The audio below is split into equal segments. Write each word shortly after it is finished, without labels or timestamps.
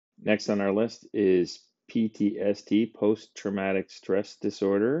Next on our list is PTSD, post-traumatic stress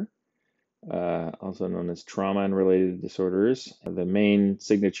disorder, also known as trauma and related disorders. The main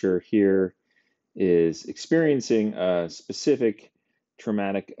signature here is experiencing a specific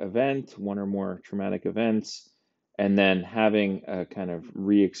traumatic event, one or more traumatic events, and then having a kind of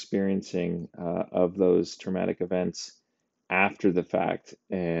re-experiencing of those traumatic events after the fact,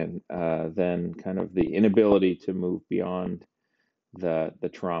 and then kind of the inability to move beyond the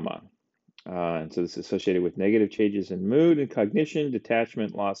trauma. And so this is associated with negative changes in mood and cognition,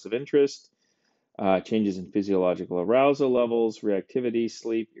 detachment, loss of interest, changes in physiological arousal levels, reactivity,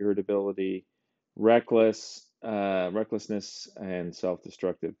 sleep, irritability, recklessness, and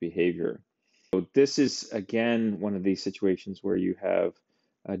self-destructive behavior. So this is, again, one of these situations where you have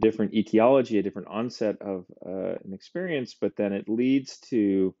a different etiology, a different onset of an experience, but then it leads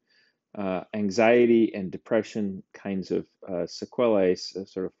to anxiety and depression kinds of sequelae,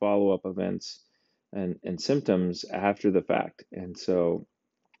 sort of follow-up events and symptoms after the fact. And so,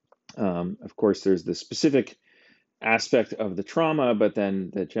 of course, there's the specific aspect of the trauma, but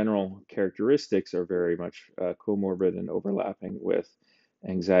then the general characteristics are very much comorbid and overlapping with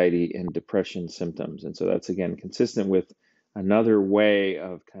anxiety and depression symptoms. And so that's, again, consistent with another way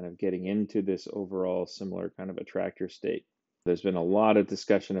of kind of getting into this overall similar kind of attractor state. There's been a lot of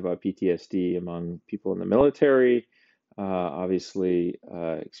discussion about PTSD among people in the military, obviously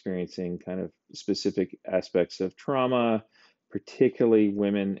experiencing kind of specific aspects of trauma, particularly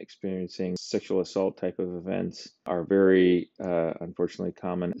women experiencing sexual assault type of events are very, unfortunately,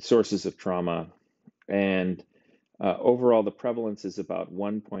 common sources of trauma. And overall, the prevalence is about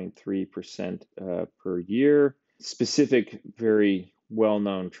 1.3% per year. Specific, very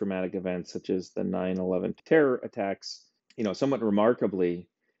well-known traumatic events such as the 9/11 terror attacks, somewhat remarkably,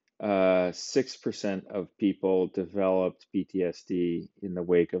 6% of people developed PTSD in the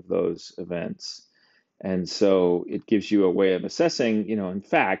wake of those events. And so it gives you a way of assessing, in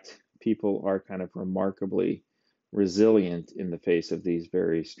fact, people are kind of remarkably resilient in the face of these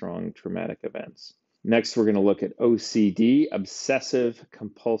very strong traumatic events. Next, we're going to look at OCD, obsessive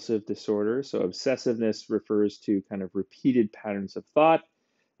compulsive disorder. So obsessiveness refers to kind of repeated patterns of thought,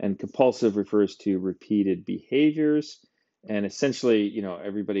 and compulsive refers to repeated behaviors. And essentially,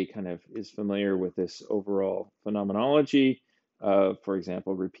 everybody kind of is familiar with this overall phenomenology of, for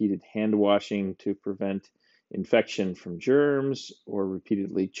example, repeated hand washing to prevent infection from germs, or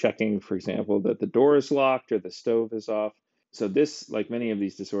repeatedly checking, for example, that the door is locked or the stove is off. So this, like many of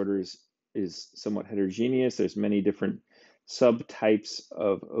these disorders, is somewhat heterogeneous. There's many different subtypes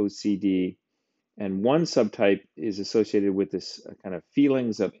of OCD, and one subtype is associated with this kind of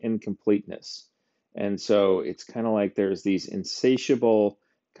feelings of incompleteness. And so it's kind of like there's these insatiable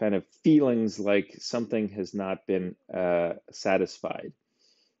kind of feelings like something has not been satisfied.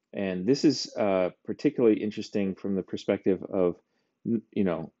 And this is particularly interesting from the perspective of,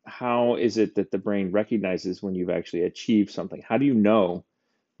 how is it that the brain recognizes when you've actually achieved something? How do you know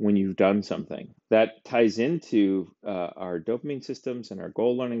when you've done something? That ties into our dopamine systems and our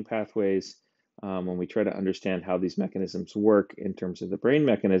goal learning pathways. When we try to understand how these mechanisms work in terms of the brain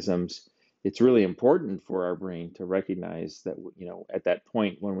mechanisms, it's really important for our brain to recognize that, at that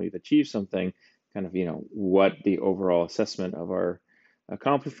point when we've achieved something, kind of, what the overall assessment of our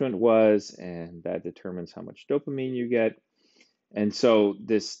accomplishment was, and that determines how much dopamine you get. And so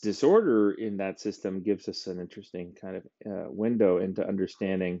this disorder in that system gives us an interesting kind of window into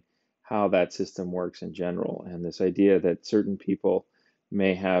understanding how that system works in general. And this idea that certain people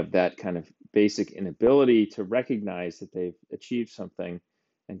may have that kind of basic inability to recognize that they've achieved something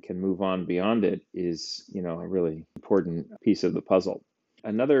and can move on beyond it is, a really important piece of the puzzle.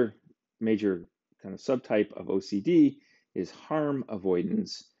 Another major kind of subtype of OCD is harm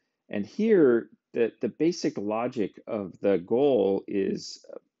avoidance. And here, the basic logic of the goal is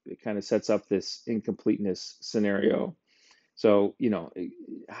it kind of sets up this incompleteness scenario. So,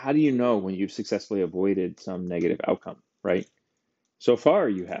 how do you know when you've successfully avoided some negative outcome, right? So far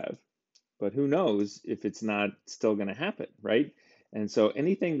you have, but who knows if it's not still going to happen, right? And so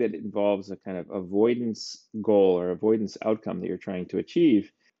anything that involves a kind of avoidance goal or avoidance outcome that you're trying to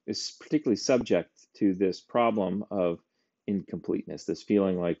achieve is particularly subject to this problem of incompleteness, this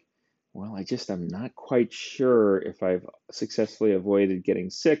feeling like, well, I'm not quite sure if I've successfully avoided getting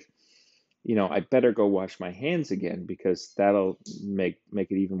sick. I better go wash my hands again, because that'll make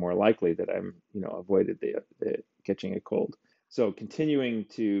it even more likely that I'm, avoided the catching a cold. So continuing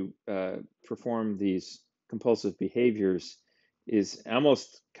to perform these compulsive behaviors is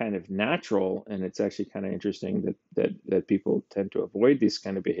almost kind of natural, and it's actually kind of interesting that people tend to avoid this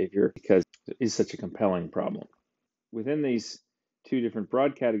kind of behavior because it is such a compelling problem. Within these two different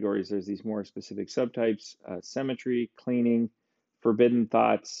broad categories. There's these more specific subtypes: symmetry, cleaning, forbidden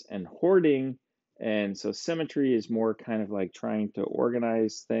thoughts, and hoarding. And so symmetry is more kind of like trying to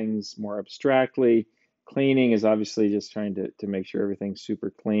organize things more abstractly. Cleaning is obviously just trying to make sure everything's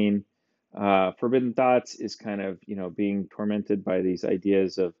super clean. Forbidden thoughts is kind of, being tormented by these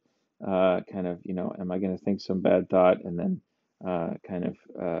ideas of kind of, am I going to think some bad thought, and then kind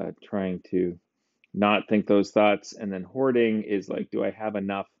of trying to not think those thoughts. And then hoarding is like, do I have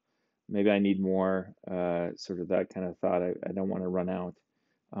enough? Maybe I need more, sort of that kind of thought. I don't want to run out.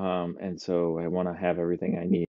 And so I want to have everything I need.